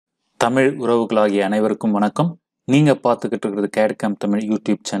தமிழ் உறவுகளாகிய அனைவருக்கும் வணக்கம். நீங்க பார்த்துக்கிட்டு இருக்கிறது கேட்காம் தமிழ்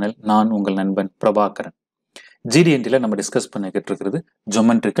யூடியூப் சேனல். நான் உங்கள் நண்பன் பிரபாகரன். GD&Tல நம்ம டிஸ்கஸ் பண்ணிக்கிட்டு இருக்கிறது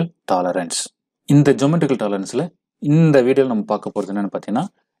ஜியோமெட்ரிக்கல் டாலரன்ஸ். இந்த ஜியோமெட்ரிக்கல் டாலரன்ஸ்ல இந்த வீடியோவில் நம்ம பார்க்க போகிறது என்னன்னு பார்த்தீங்கன்னா,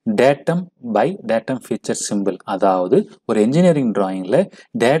 datum by datum feature simple. அதாவது ஒரு என்ஜினியரிங் டிராயிங்ல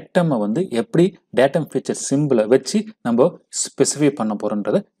டேட்டமை எப்படி டேட்டம் ஃபீச்சர் சிம்பிளை வச்சு நம்ம ஸ்பெசிஃபை பண்ண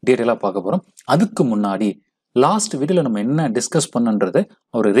போறோன்றதை டீட்டெயிலாக பார்க்க போறோம். அதுக்கு முன்னாடி லாஸ்ட் வீடியோல நம்ம என்ன டிஸ்கஸ் பண்ணன்றதை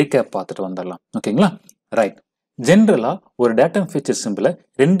ஒரு ரீகேப் பார்த்துட்டு வந்துடலாம். ஓகேங்களா? ரைட். ஜென்ரலா ஒரு டேட்டம் ஃபீச்சர் சிம்பிளை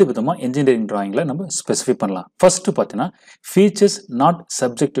ரெண்டு விதமா என்ஜினியரிங் டிராயிங்ல நம்ம ஸ்பெசிஃபை பண்ணலாம். ஃபர்ஸ்ட் பார்த்தீங்கன்னா, features not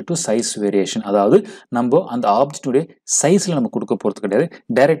subject to size variation. அதாவது நம்ம அந்த ஆப்ஜெக்டுடைய சைஸ்ல நம்ம கொடுக்க போறது கிடையாது.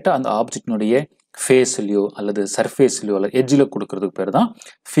 டைரக்டா அந்த ஆப்ஜெக்டினுடைய ஃபேஸ்லயோ அல்லது சர்ஃபேஸ்லயோ அல்லது எட்ஜ்ல கொடுக்கறதுக்கு பேர் தான்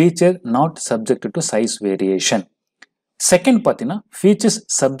feature not subject to size variation. Second பார்த்தீங்கன்னா, features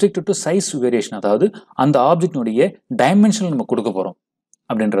subject to size variation. அதாவது அந்த ஆப்ஜெக்டினுடைய டைமென்ஷன் நம்ம கொடுக்க போறோம்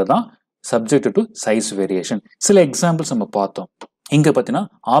அப்படின்றது தான் சப்ஜெக்ட் டு சைஸ் வேரியேஷன். சில எக்ஸாம்பிள்ஸ் நம்ம பார்த்தோம். இங்க பார்த்தீங்கன்னா,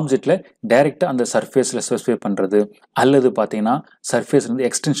 ஆப்ஜெக்ட்ல டைரக்டா அந்த சர்ஃபேஸ்ல ஸ்பெசிஃபை பண்றது, அல்லது பார்த்தீங்கன்னா சர்ஃபேஸ்ல இருந்து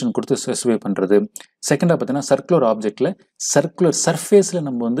எக்ஸ்டென்ஷன் கொடுத்து ஸ்பெசிஃபை பண்றது. செகண்டா பார்த்தீங்கன்னா, சர்க்குலர் ஆப்ஜெக்ட்ல சர்க்குலர் சர்ஃபேஸ்ல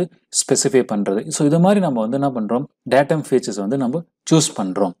நம்ம ஸ்பெசிஃபை பண்றது. ஸோ இது மாதிரி நம்ம என்ன பண்றோம், டேட்டம் ஃபீச்சர்ஸ் நம்ம சூஸ்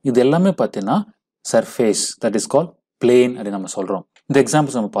பண்றோம். இது எல்லாமே பார்த்தீங்கன்னா surface, that is call plane அப்படி நம்ம சொல்றோம். இந்த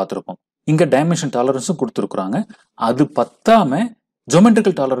எக்ஸாம்பிள்ஸ் நம்ம பார்த்துருப்போம். இங்க டைமென்ஷன் டாலரன்ஸும் கொடுத்துருக்காங்க. அது பத்தாம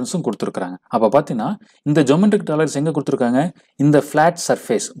ஜியோமெட்ரிக்கல் டாலரன்ஸும் கொடுத்துருக்காங்க. அப்ப பாத்தீங்கன்னா, இந்த ஜியோமெட்ரிக்கல் டாலரன்ஸ் எங்க கொடுத்துருக்காங்க, இந்த பிளாட்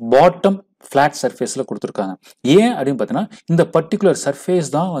சர்ஃபேஸ், பாட்டம் பிளாட் சர்ஃபேஸ்ல கொடுத்துருக்காங்க. ஏன் அப்படின்னு பார்த்தீங்கன்னா, இந்த பர்டிகுலர் சர்ஃபேஸ்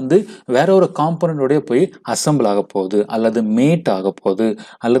தான் வேற ஒரு காம்பனண்டோடய போய் அசம்பிள் ஆக போகுது, அல்லது மேட் ஆக போகுது,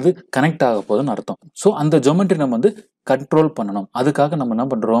 அல்லது கனெக்ட் ஆக போகுதுன்னு அர்த்தம். ஸோ அந்த ஜியோமெட்ரி நம்ம கண்ட்ரோல் பண்ணணும். அதுக்காக நம்ம என்ன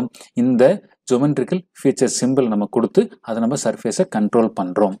பண்றோம், இந்த ஜியோமெட்ரிக்கல் ஃபீச்சர் சிம்பிள் நம்ம கொடுத்து அதை நம்ம சர்ஃபேஸை கண்ட்ரோல்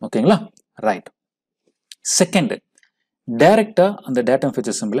பண்றோம். ஓகேங்களா? ரைட். செகண்ட், டைரக்டா அந்த டேட்டம்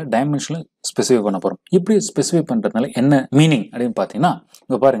ஃபீச்சர் சிம்பிளை டைமென்ஷன்ல ஸ்பெசிஃபை பண்ண போறோம். இப்படி ஸ்பெசிஃபை பண்றதுனால என்ன மீனிங் அப்படின்னு பாத்தீங்கன்னா,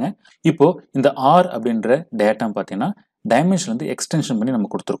 இங்க பாருங்க, இப்போ இந்த ஆர் அப்படின்ற டேட்டம் பாத்தீங்கன்னா டைமென்ஷன் எக்ஸ்டென்ஷன் பண்ணி நம்ம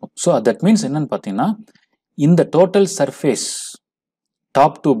கொடுத்துருக்கோம். ஸோ தட் மீன்ஸ் என்னன்னு பாத்தீங்கன்னா, இந்த total surface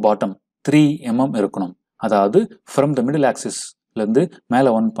top to bottom 3 mm இருக்கணும். அதாவது ஃப்ரம் த மிடில் ஆக்சிஸ்ல இருந்து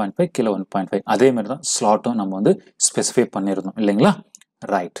மேல 1.5 கீழே 1.5. அதே மாதிரி தான் ஸ்லாட்டும் நம்ம ஸ்பெசிஃபை பண்ணிருந்தோம் இல்லைங்களா?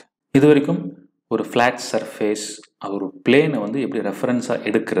 ரைட். இது வரைக்கும் ஒரு ஃபிளாட் சர்ஃபேஸ், ஒரு பிளேனை எப்படி ரெஃபரன்ஸா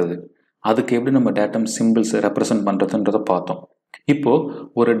எடுக்கிறது, அதுக்கு எப்படி நம்ம டேட்டம் சிம்பிள்ஸ் ரெப்ரசென்ட் பண்றதுன்றதை பார்த்தோம். இப்போ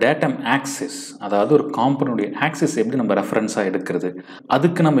ஒரு டேட்டம் ஆக்சிஸ், அதாவது ஒரு காம்பனண்டுடைய ஆக்சிஸ் எப்படி நம்ம ரெஃபரன்ஸா எடுக்கிறது,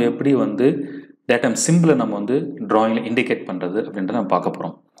 அதுக்கு நம்ம எப்படி டேட்டம் சிம்பிளை நம்ம டிராயிங்ல இண்டிகேட் பண்றது அப்படின்றத நம்ம பார்க்க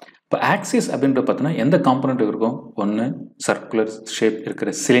போறோம். இப்போ ஆக்சிஸ் அப்படின்றது பார்த்தீங்கன்னா எந்த காம்பனண்ட் இருக்கும், ஒன்று சர்க்குலர் ஷேப் இருக்கிற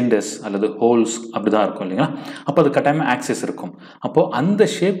சிலிண்டர்ஸ் அல்லது ஹோல்ஸ் அப்படிதான் இருக்கும் இல்லைங்களா? அப்போ அது கட்டாயமாக ஆக்சிஸ் இருக்கும். அப்போ அந்த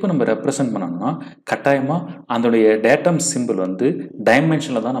ஷேப்பை நம்ம ரெப்ரசென்ட் பண்ணணும்னா கட்டாயமாக அதோடைய டேட்டம் சிம்பிள்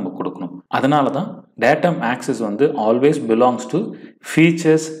டைமென்ஷனில் தான் நம்ம கொடுக்கணும். அதனால தான் datum axis always belongs to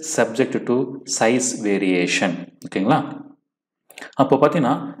features subject to size variation. ஓகேங்களா? அப்போ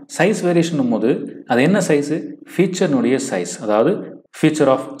பார்த்தீங்கன்னா சைஸ் வேரியேஷன் போது அது என்ன சைஸு, ஃபீச்சர்னுடைய சைஸ், அதாவது ஃபீச்சர்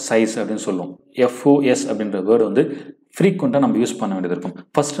ஆஃப் சைஸ் அப்படின்னு சொல்லுவோம். FOS அப்படின்ற வேர்டு ஃப்ரீக்வெண்ட்டாக நம்ம யூஸ் பண்ண வேண்டியது இருக்கும்.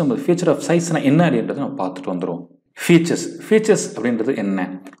 ஃபர்ஸ்ட் நம்ம ஃபீச்சர் ஆஃப் சைஸ்னா என்ன அப்படின்றத நம்ம பார்த்துட்டு வந்துடுவோம். ஃபீச்சர்ஸ் அப்படின்றது என்ன,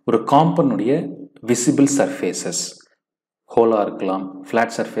 ஒரு காம்பனுடைய விசிபிள் சர்ஃபேசஸ், ஹோலாக இருக்கலாம்,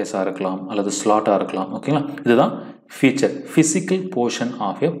 ஃப்ளாட் சர்ஃபேஸாக இருக்கலாம், அல்லது ஸ்லாட்டாக இருக்கலாம். ஓகேங்களா? இதுதான் feature, physical portion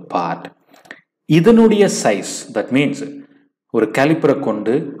of a part. இதனுடைய சைஸ், தட் மீன்ஸ் ஒரு கேலிப்பரை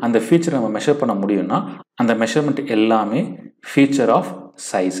கொண்டு அந்த ஃபீச்சரை நம்ம மெஷர் பண்ண முடியும்னா அந்த மெஷர்மெண்ட் எல்லாமே ஃபீச்சர் ஆஃப்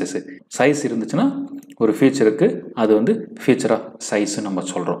சைஸஸ். சைஸ் இருந்துச்சுன்னா ஒரு ஃபீச்சருக்கு அது ஃபீச்சர் ஆஃப் சைஸ் நம்ம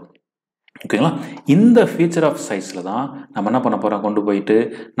சொல்றோம். ஓகேங்களா? இந்த ஃபீச்சர் ஆஃப் சைஸ்ல தான் நம்ம என்ன பண்ண போறோம், கொண்டு போயிட்டு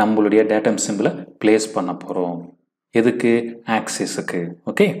நம்மளுடைய டேட்டம் சிம்பிளை பிளேஸ் பண்ண போறோம். எதுக்கு, ஆக்சிஸுக்கு.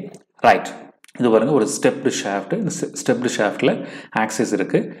 Okay, right. இது பாருங்க, ஒரு ஸ்டெப்டு ஷாஃப்ட். இந்த ஸ்டெப்டு ஷாஃப்ட்ல ஆக்சிஸ்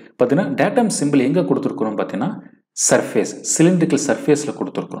இருக்கு. பார்த்தீங்கன்னா டேட்டம் சிம்பிள் எங்க கொடுத்துருக்குறோம் பார்த்தீங்கன்னா சர்ஃபேஸ், சிலிண்ட்ரிக்கல் சர்ஃபேஸில்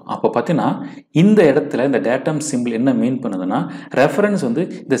கொடுத்துருக்குறோம். அப்போ பார்த்தீங்கன்னா இந்த இடத்துல இந்த டேட்டம் சிம்பிள் என்ன மீன் பண்ணுதுன்னா, ரெஃபரன்ஸ்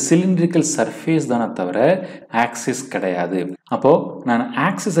இந்த சிலிண்ட்ரிக்கல் சர்ஃபேஸ் தானே தவிர ஆக்சிஸ் கிடையாது. அப்போது நான்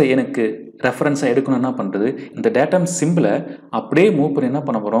ஆக்சிஸை எனக்கு ரெஃபரன்ஸாக எடுக்கணும், என்ன பண்ணுறது, இந்த டேட்டம் சிம்பிளை அப்படியே மூவ் பண்ணி என்ன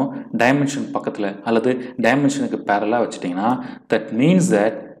பண்ண போகிறோம், டைமென்ஷன் பக்கத்தில் அல்லது டைமென்ஷனுக்கு பேரலாக வச்சுட்டிங்கன்னா that means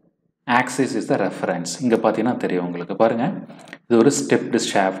that axis is the reference. இங்கே பார்த்தீங்கன்னா தெரியும் உங்களுக்கு, பாருங்க, இது ஒரு ஸ்டெப்டு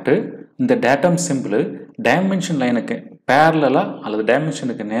ஷாஃப்ட். இந்த டேட்டம் சிம்பிள் டைமென்ஷன் லைனுக்கு பேரலா அல்லது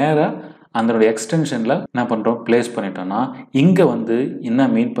டைமென்ஷனுக்கு நேராக அதனுடைய எக்ஸ்டென்ஷனில் என்ன பண்ணுறோம், பிளேஸ் பண்ணிட்டோம்னா இங்கே என்ன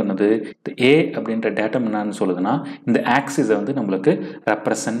மீன் பண்ணுது, இந்த A அப்படின்ற டேட்டம் என்னன்னு சொல்லுதுன்னா இந்த ஆக்சிஸை நம்மளுக்கு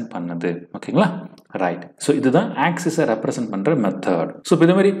ரெப்ரசன்ட் பண்ணுது. ஓகேங்களா? ரைட். ஸோ இதுதான் ஆக்சிஸை ரெப்ரசன்ட் பண்ணுற மெத்தட். ஸோ இப்போ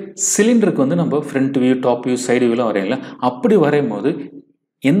இது மாதிரி சிலிண்டருக்கு நம்ம front view, top view, side வியூலாம் வரையில. அப்படி வரையும் போது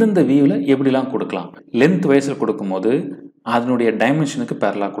எந்தெந்த வியூவில் எப்படிலாம் கொடுக்கலாம். லென்த் வைஸில் கொடுக்கும்போது அதனுடைய டைமென்ஷனுக்கு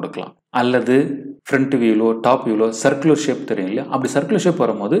பேரலாக கொடுக்கலாம், அல்லது ஃப்ரண்ட் வியூலோ டாப் வியூலோ சர்க்குலர் ஷேப் தெரியும் இல்லையா, அப்படி சர்க்குலர் ஷேப்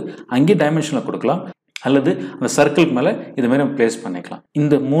வரும்போது அங்கேயே டைமென்ஷனில் கொடுக்கலாம், அல்லது அந்த சர்க்கிளுக்கு மேலே இதுமாரி நம்ம பிளேஸ் பண்ணிக்கலாம்.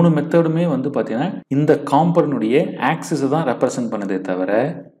 இந்த 3 மெத்தடுமே வந்து பார்த்தீங்கன்னா இந்த காம்பனுடைய ஆக்சிஸை தான் ரெப்ரசன்ட் பண்ணுதே தவிர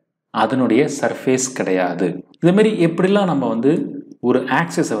அதனுடைய சர்ஃபேஸ் கிடையாது. இதுமாரி எப்படிலாம் நம்ம வந்து ஒரு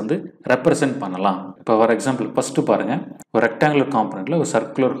ஆக்சிஸை வந்து ரெப்ரசன்ட் பண்ணலாம். இப்போ ஃபார் எக்ஸாம்பிள் ஃபஸ்ட்டு பாருங்கள், ஒரு ரெக்டாங்குலர் காம்பனண்ட்டில் ஒரு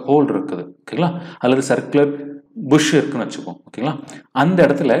சர்க்குலர் ஹோல் இருக்குது ஓகேங்களா, அல்லது சர்க்குலர் புஷ் இருக்குன்னு வச்சுப்போம் ஓகேங்களா. அந்த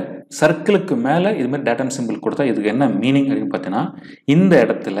இடத்துல சர்க்கிளுக்கு மேலே இதுமாதிரி டேட்டம் சிம்பிள் கொடுத்தா இதுக்கு என்ன மீனிங் அப்படின்னு பார்த்தீங்கன்னா, இந்த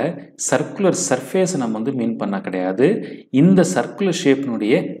இடத்துல சர்க்குலர் சர்ஃபேஸை நம்ம வந்து மீன் பண்ண கிடையாது, இந்த சர்க்குலர்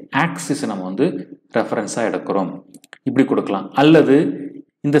ஷேப்பினுடைய ஆக்சிஸை நம்ம வந்து ரெஃபரன்ஸாக எடுக்கிறோம், இப்படி கொடுக்கலாம். அல்லது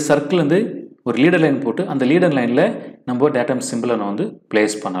இந்த சர்க்கிள் வந்து ஒரு லீடர் லைன் போட்டு அந்த லீடர் லைனில் நம்ம டேட்டம் சிம்பிளை நம்ம வந்து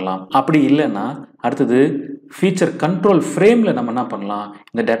பிளேஸ் பண்ணலாம். அப்படி இல்லைன்னா அடுத்தது ஃபீச்சர் கண்ட்ரோல் ஃப்ரேமில் நம்ம என்ன பண்ணலாம்,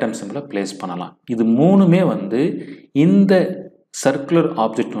 இந்த டேட்டம் சிம்பிளை பிளேஸ் பண்ணலாம். இது மூணுமே வந்து இந்த சர்க்குலர்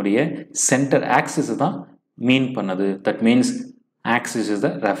ஆப்ஜெக்டினுடைய சென்டர் ஆக்சிஸ் தான் மீன் பண்ணுது. That means axis is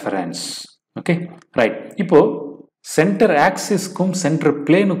the reference. Okay right. இப்போ சென்டர் ஆக்சிஸ்க்கும் சென்டர்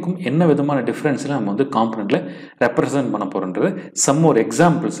பிளேனுக்கும் என்ன விதமான டிஃப்ரென்ஸில் நம்ம வந்து காம்பனண்ட்ல ரெப்ரசன்ட் பண்ண போகிறோன்றது சம் ஒரு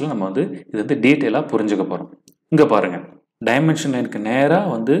எக்ஸாம்பிள்ஸில் நம்ம வந்து இது வந்து டீட்டெயிலாக புரிஞ்சுக்க போகிறோம். இங்கே பாருங்கள், டைமென்ஷன் லைனுக்கு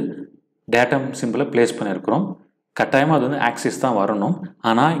நேராக வந்து டேட்டம் சிம்பிளை பிளேஸ் பண்ணியிருக்கிறோம். கட்டாயமாக அது வந்து ஆக்சிஸ் தான் வரணும்.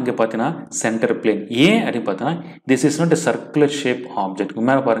 ஆனால் இங்கே பார்த்தீங்கன்னா சென்டர் பிளேன். ஏன் அப்படின்னு பார்த்தீங்கன்னா this is not a circular shape object.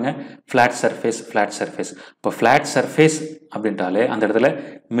 மேலே பாருங்கள் ஃப்ளாட் சர்ஃபேஸ், ஃப்ளாட் சர்ஃபேஸ். இப்போ ஃப்ளாட் சர்ஃபேஸ் அப்படின்ட்டாலே அந்த இடத்துல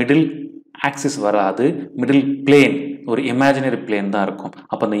மிடில் ஆக்சிஸ் வராது, மிடில் பிளேன் ஒரு இமேஜினரி பிளேன் தான் இருக்கும்.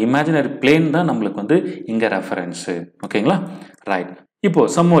 அப்போ அந்த இமேஜினரி பிளேன் தான் நம்மளுக்கு வந்து இங்கே ரெஃபரன்ஸு. ஓகேங்களா ரைட். இப்போ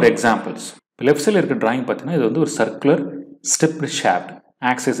சம் ஒரு எக்ஸாம்பிள்ஸ். இப்போ லெஃப்ட் சைடில் இருக்க டிராயிங் பார்த்தீங்கன்னா இது வந்து ஒரு சர்க்குலர் ஸ்டெப்டு ஷாஃப்ட்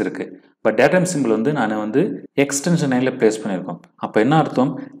ஆக்சிஸ் இருக்குது. பட் டேட்டம் சிம்பிள் வந்து நான் வந்து எக்ஸ்டென்ஷன் லைனில் பிளேஸ் பண்ணியிருக்கோம். அப்போ என்ன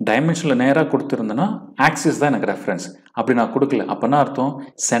அர்த்தம், டைமென்ஷனில் நேராக கொடுத்துருந்தேன்னா ஆக்சிஸ் தான் எனக்கு ரெஃபரன்ஸ். அப்படி நான் கொடுக்கல, அப்போ என்ன அர்த்தம்,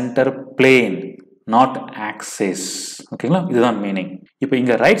 சென்டர் பிளேன் நாட் ஆக்சிஸ். ஓகேங்களா, இதுதான் மீனிங். இப்போ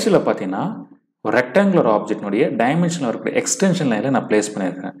இங்கே ரைட் சைடில் பார்த்தீங்கன்னா ஒரு ரெக்டாங்குலர் ஆப்ஜெக்டினுடைய டைமென்ஷனில் இருக்கக்கூடிய எக்ஸ்டென்ஷன் லைனில் நான் பிளேஸ்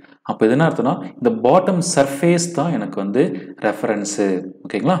பண்ணியிருக்கேன். அப்போ இது என்ன அர்த்தம்னா இந்த பாட்டம் சர்ஃபேஸ் தான் எனக்கு வந்து ரெஃபரன்ஸு.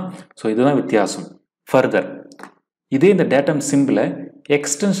 ஓகேங்களா, ஸோ இதுதான் வித்தியாசம். ஃபர்தர் இதே இந்த டேட்டம் சிம்பிளை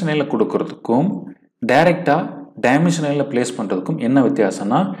எக்ஸ்டென்ஷன் லைனில் கொடுக்கறதுக்கும் டைரெக்டாக டைமென்ஷன் லைனில் பிளேஸ் பண்ணுறதுக்கும் என்ன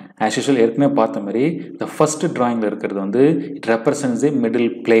வித்தியாசம்னா, ஆஸ் யூஷுவல் ஏற்கனவே பார்த்த மாதிரி இந்த ஃபர்ஸ்ட் டிராயிங்கில் இருக்கிறது வந்து it represents A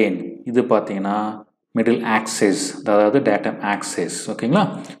middle plane. இது பார்த்தீங்கன்னா மிடில் ஆக்சிஸ், அதாவது டேட்டம் ஆக்சிஸ். ஓகேங்களா,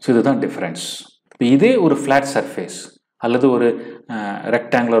 ஸோ இதுதான் டிஃப்ரென்ஸ். இப்போ இதே ஒரு ஃப்ளாட் சர்ஃபேஸ் அல்லது ஒரு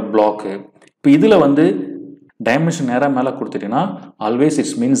ரெக்டாங்குலர் பிளாக்கு, இப்போ இதில் வந்து டைமென்ஷன் நேராக மேலே கொடுத்துட்டீங்கன்னா always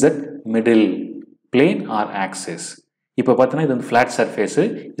it's means that middle plane R axis. இப்போ பார்த்தீங்கன்னா இது வந்து ஃப்ளாட் சர்ஃபேஸு,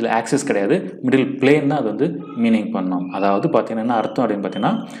 இதில் ஆக்சிஸ் கிடையாது, மிடில் பிளேன் தான் அது வந்து மீனிங் பண்ணோம். அதாவது பார்த்தீங்கன்னா என்ன அர்த்தம் அப்படின்னு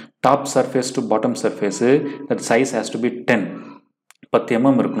பார்த்தீங்கன்னா top surface to bottom surface that size has to be 10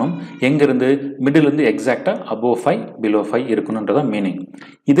 mm இருக்கணும். எங்கேருந்து மிடிலேருந்து எக்ஸாக்டாக above 5 below 5 இருக்கணுன்றதான் மீனிங்.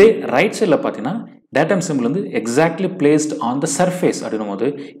 இதே ரைட் சைடில் பார்த்தீங்கன்னா டேட்டம் சிம்பிள் வந்து exactly placed on the surface அப்படின்னும் போது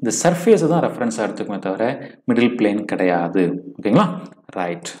இந்த சர்ஃபேஸை தான் ரெஃபரன்ஸாக எடுத்துக்குமே தவிர மிடில் பிளேன் கிடையாது. ஓகேங்களா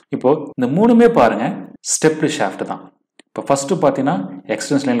ரைட். இப்போ இந்த மூணுமே பாருங்க ஸ்டெப்டு ஷாஃப்ட் தான். இப்போ ஃபர்ஸ்ட் பார்த்தீங்கன்னா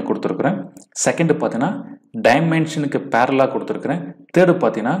எக்ஸ்டென்ஷன் லைனில் கொடுத்துருக்குறேன், செகண்ட் பார்த்தீங்கன்னா டைமென்ஷனுக்கு பேரலாக கொடுத்துருக்குறேன், தேர்டு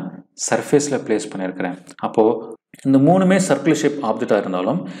பார்த்தீங்கன்னா சர்ஃபேஸில் பிளேஸ் பண்ணியிருக்கிறேன். அப்போது இந்த மூணுமே சர்க்குலர் ஷேப் ஆப்ஜெக்டாக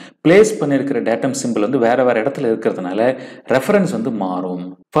இருந்தாலும் பிளேஸ் பண்ணியிருக்கிற டேட்டம் சிம்பிள் வந்து வேறு வேறு இடத்துல இருக்கிறதுனால ரெஃபரன்ஸ் வந்து மாறும்.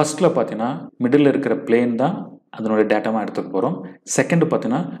 ஃபர்ஸ்ட்டில் பார்த்தீங்கன்னா மிடில் இருக்கிற பிளேன் தான் அதனுடைய டேட்டாமாக எடுத்துக்க போகிறோம். செகண்ட்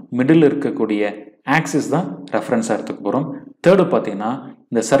பார்த்தீங்கன்னா மிடில் இருக்கக்கூடிய ஆக்சிஸ் தான் ரெஃபரன்ஸாக எடுத்துக்க போகிறோம். தேர்டு பார்த்தீங்கன்னா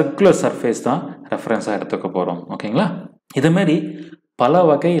இந்த சர்க்குலர் சர்ஃபேஸ் தான் ரெஃபரன்ஸாக எடுத்துக்க போகிறோம். ஓகேங்களா, இதுமாரி பல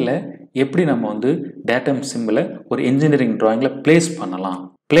வகையில் எப்படி நம்ம வந்து டேட்டம் சிம்பிளை ஒரு இன்ஜினியரிங் டிராயிங்கில் பிளேஸ் பண்ணலாம்,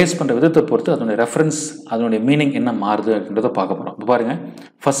 பிளேஸ் பண்ணுற விதத்தை பொறுத்து அதனுடைய ரெஃபரன்ஸ் அதனுடைய மீனிங் என்ன மாறுது அப்படின்றத பார்க்க போகிறோம். இப்போ பாருங்கள்,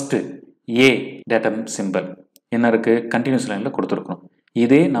 ஃபஸ்ட்டு ஏ டேட்டம் சிம்பிள் என்ன இருக்குது, கண்டினியூஸ் லைனில் கொடுத்துருக்கோம்.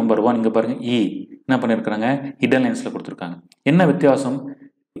 இதே நம்பர் 1 இங்கே பாருங்கள் இ என்ன பண்ணியிருக்கிறாங்க, ஹிடன் லைன்ஸில் கொடுத்துருக்காங்க. என்ன வித்தியாசம்,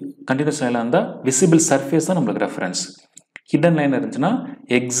 கண்டினியூஸ் லைனில் இருந்தால் விசிபிள் சர்ஃபேஸ் தான் நம்மளுக்கு ரெஃபரன்ஸ், ஹிடன் லைன் இருந்துச்சுன்னா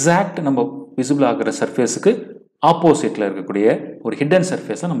எக்ஸாக்ட் நம்ம விசிபிள் ஆகிற சர்ஃபேஸுக்கு ஆப்போசிட்டில் இருக்கக்கூடிய ஒரு ஹிடன்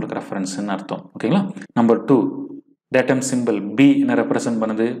சர்ஃபேஸ் தான் நம்மளுக்கு ரெஃபரன்ஸ்ன்னு அர்த்தம். ஓகேங்களா, நம்பர் 2 டேட்டம் சிம்பிள் பி என்ன ரெப்ரசென்ட்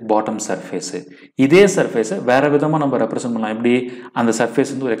பண்ணுது, பாட்டம் சர்ஃபேஸு. இதே சர்ஃபேஸை வேறு விதமாக நம்ம ரெப்ரசென்ட் பண்ணலாம். எப்படி, அந்த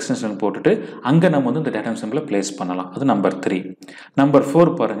சர்ஃபேஸ் வந்து ஒரு எக்ஸ்டென்ஷன் போட்டுட்டு அங்கே நம்ம வந்து இந்த டேட்டம் சிம்பிளை பிளேஸ் பண்ணலாம். அது நம்பர் 3. நம்பர்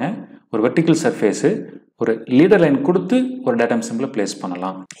 4 பாருங்கள், ஒரு வெர்டிக்கல் சர்ஃபேஸு ஒரு லீடர் லைன் கொடுத்து ஒரு டேட்டம் சிம்பிளை பிளேஸ்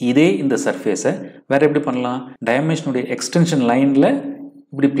பண்ணலாம். இதே இந்த சர்ஃபேஸை வேறு எப்படி பண்ணலாம், டைமென்ஷனுடைய எக்ஸ்டென்ஷன் லைனில்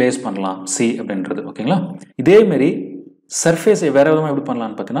இப்படி பிளேஸ் பண்ணலாம் சி அப்படின்றது. ஓகேங்களா, இதேமாரி சர்ஃபேஸை வேற விதமாக எப்படி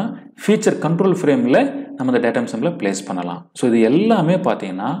பண்ணலாம்னு பார்த்தீங்கன்னா ஃபீச்சர் கண்ட்ரோல் ஃப்ரேமில் நம்ம இந்த டேட்டா சிம்பிளை பிளேஸ் பண்ணலாம். ஸோ இது எல்லாமே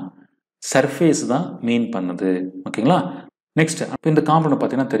பார்த்தீங்கன்னா சர்ஃபேஸ் தான் மீன் பண்ணுது. ஓகேங்களா? நெக்ஸ்ட் அப்போ இந்த காம்பவுண்ட்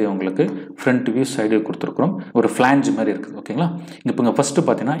பார்த்தீங்கன்னா தெரியும் உங்களுக்கு, ஃப்ரண்ட் வியூ சைடு வியூ கொடுத்துருக்குறோம், ஒரு ஃபிளாஞ்ச் மாதிரி இருக்குது. ஓகேங்களா? இப்போ இங்கே ஃபர்ஸ்ட்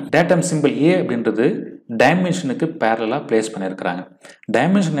பார்த்தீங்கன்னா டேட்டா சிம்பிள் ஏ அப்படின்றது டைமென்ஷனுக்கு பேரலாக பிளேஸ் பண்ணியிருக்கிறாங்க.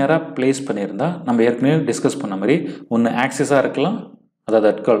 டைமென்ஷன் நேராக பிளேஸ் பண்ணியிருந்தா நம்ம ஏற்கனவே டிஸ்கஸ் பண்ண மாதிரி ஒன்று ஆக்சிஸாக இருக்கலாம், அதாவது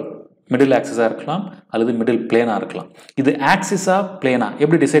அட்கால் மிடில் ஆக்சிஸாக இருக்கலாம், அல்லது மிடில் பிளேனாக இருக்கலாம். இது ஆக்சிஸாக பிளேனா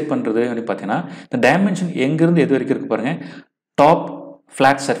எப்படி டிசைட் பண்ணுறது அப்படின்னு பார்த்தீங்கன்னா இந்த டைமென்ஷன் எங்கேருந்து எது வரைக்கும் இருக்கு பாருங்க, top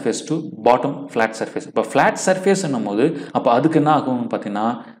flat surface to bottom flat surface. இப்போ ஃப்ளாட் சர்ஃபேஸ் என்னும் போது அப்போ அதுக்கு என்ன ஆகும்னு பார்த்தீங்கன்னா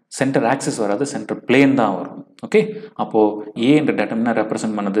சென்டர் ஆக்சிஸ் வராது, சென்டர் பிளேன் தான் வரும். ஓகே, அப்போது ஏ என்ற டேட்டம் என்ன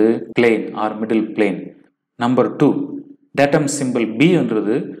ரெப்ரசென்ட் பண்ணுது, plane R middle plane. Number 2 datum simple B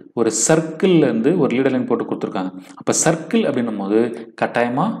என்றது ஒரு சர்க்கிள்லேருந்து ஒரு லீடர் லைன் போட்டு கொடுத்துருக்காங்க. அப்போ சர்க்கிள் அப்படின்னும் போது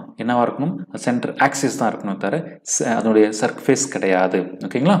கட்டாயமாக என்னவா இருக்கணும், சென்டர் ஆக்சிஸ் தான் இருக்கணும், தவிர அதனுடைய சர்ஃபேஸ் கிடையாது.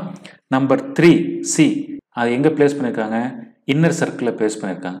 ஓகேங்களா? நம்பர் 3 சி அது எங்கே பிளேஸ் பண்ணியிருக்காங்க, இன்னர் சர்க்கிளில் பிளேஸ்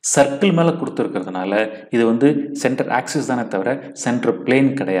பண்ணியிருக்காங்க. சர்க்கிள் மேலே கொடுத்துருக்கிறதுனால இது வந்து சென்டர் ஆக்சிஸ் தானே தவிர சென்டர்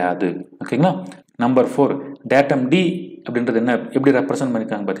பிளேன் கிடையாது. ஓகேங்களா? நம்பர் 4 டேட்டம் டி அப்படின்றது என்ன எப்படி ரெப்ரசென்ட்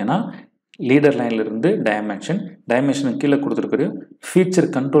பண்ணியிருக்காங்க பார்த்தீங்கன்னா லீடர் லைன்ல இருந்து டைமென்ஷனுக்கு கீழே கொடுத்துருக்குற ஃபீச்சர்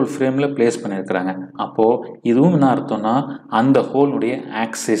கண்ட்ரோல் ஃப்ரேமில் பிளேஸ் பண்ணியிருக்கிறாங்க. அப்போது இதுவும் என்ன அர்த்தம்னா அந்த ஹோலுடைய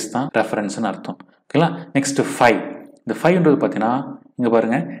ஆக்சிஸ் தான் ரெஃபரன்ஸ்னு அர்த்தம். ஓகேங்களா? நெக்ஸ்ட் 5 இந்த 5ன்றது பார்த்தீங்கன்னா இங்கே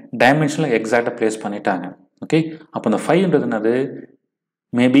பாருங்கள் டைமென்ஷனில் எக்ஸாக்டாக பிளேஸ் பண்ணிட்டாங்க. ஓகே, அப்போ இந்த 5ன்றது என்னது,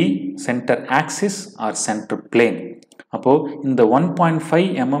 maybe centre axis R centre plane. அப்போது இந்த 1.5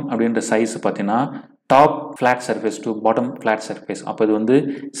 mm அப்படின்ற சைஸ் பார்த்தீங்கன்னா top flat surface to bottom flat surface. அப்போ இது வந்து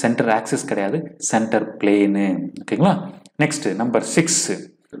சென்டர் ஆக்சிஸ் கிடையாது, சென்டர் பிளேனு. ஓகேங்களா? நெக்ஸ்ட் நம்பர் 6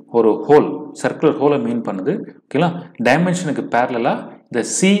 ஒரு ஹோல், சர்க்குலர் ஹோலை மீன் பண்ணுது. ஓகேங்களா? டைமென்ஷனுக்கு பேரலாக இந்த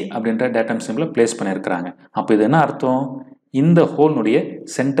சி அப்படின்ற டேட்டம் சிம்பிளை பிளேஸ் பண்ணியிருக்கிறாங்க. அப்போ இது என்ன அர்த்தம், இந்த ஹோல்னுடைய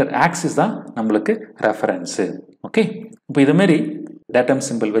சென்டர் ஆக்சிஸ் தான் நம்மளுக்கு ரெஃபரன்ஸு. ஓகே, இப்போ இதுமாரி டேட்டம்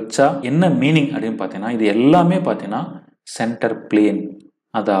சிம்பிள் வச்சா என்ன மீனிங் அப்படின்னு பார்த்தீங்கன்னா இது எல்லாமே பார்த்தீங்கன்னா சென்டர் பிளேன்,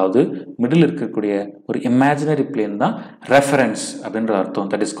 அதாவது மிடில் இருக்கக்கூடிய ஒரு இமேஜினரி பிளேன் தான் ரெஃபரன்ஸ் அப்படின்ற அர்த்தம்.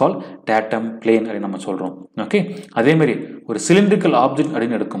 That is call datum plane அப்படின்னு நம்ம சொல்கிறோம். ஓகே, அதேமாரி ஒரு சிலிண்ட்ரிக்கல் ஆப்ஜெக்ட்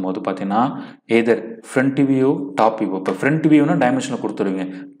அப்படின்னு எடுக்கும்போது பார்த்தீங்கன்னா எதர் ஃப்ரண்ட் வியூ டாப் வியூ. இப்போ ஃப்ரண்ட் வியூனா டைமென்ஷனில் கொடுத்துருவீங்க,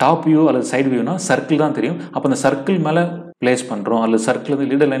 டாப் வியூ அல்லது சைடு வியூனா சர்க்கிள் தான் தெரியும். அப்போ அந்த சர்க்கிள் மேலே பிளேஸ் பண்ணுறோம் அல்லது சர்க்கிள்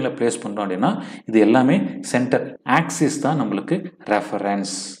வந்து லீடர் லைனில் பிளேஸ் பண்ணுறோம் அப்படின்னா இது எல்லாமே சென்டர் ஆக்சிஸ் தான் நம்மளுக்கு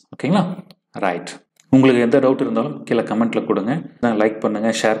ரெஃபரன்ஸ். ஓகேங்களா? ரைட். உங்களுக்கு எந்த டவுட் இருந்தாலும் கீழே கமெண்ட்டில் கொடுங்க, லைக்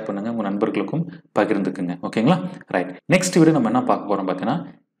பண்ணுங்கள், ஷேர் பண்ணுங்கள், உங்கள் நண்பர்களுக்கும் பகிர்ந்துக்குங்க. ஓகேங்களா? ரைட். நெக்ஸ்ட் வீடியோ நம்ம என்ன பார்க்க போகிறோம் பார்த்தீங்கன்னா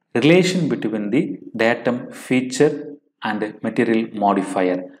relation between the datum feature and material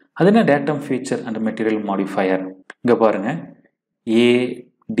modifier. அது என்ன datum feature and material modifier? இங்கே பாருங்கள்,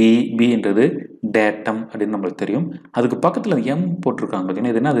 ஏடிபின்றது டேட்டம் அப்படின்னு நம்மளுக்கு தெரியும். அதுக்கு பக்கத்தில் எம் போட்டிருக்காங்க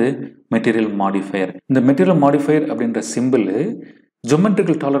பார்த்தீங்கன்னா இது என்னது, மெட்டீரியல் மாடிஃபயர். இந்த மெட்டீரியல் மாடிஃபயர் அப்படின்ற சிம்பிள்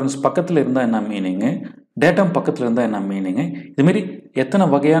ஜியோமெட்ரிக்கல் டாலரன்ஸ் பக்கத்தில் இருந்தால் என்ன மீனிங்கு, டேட்டம் பக்கத்தில் இருந்தால் என்ன மீனிங்கு, இதுமாரி எத்தனை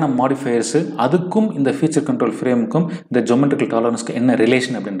வகையான மாடிஃபயர்ஸு, அதுக்கும் இந்த ஃபீச்சர் கண்ட்ரோல் ஃப்ரேமுக்கும் இந்த ஜியோமெட்ரிக்கல் டாலரன்ஸ்க்கு என்ன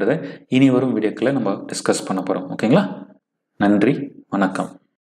ரிலேஷன் அப்படின்றத இனி வரும் வீடியோக்களை நம்ம டிஸ்கஸ் பண்ண போகிறோம். ஓகேங்களா? நன்றி, வணக்கம்.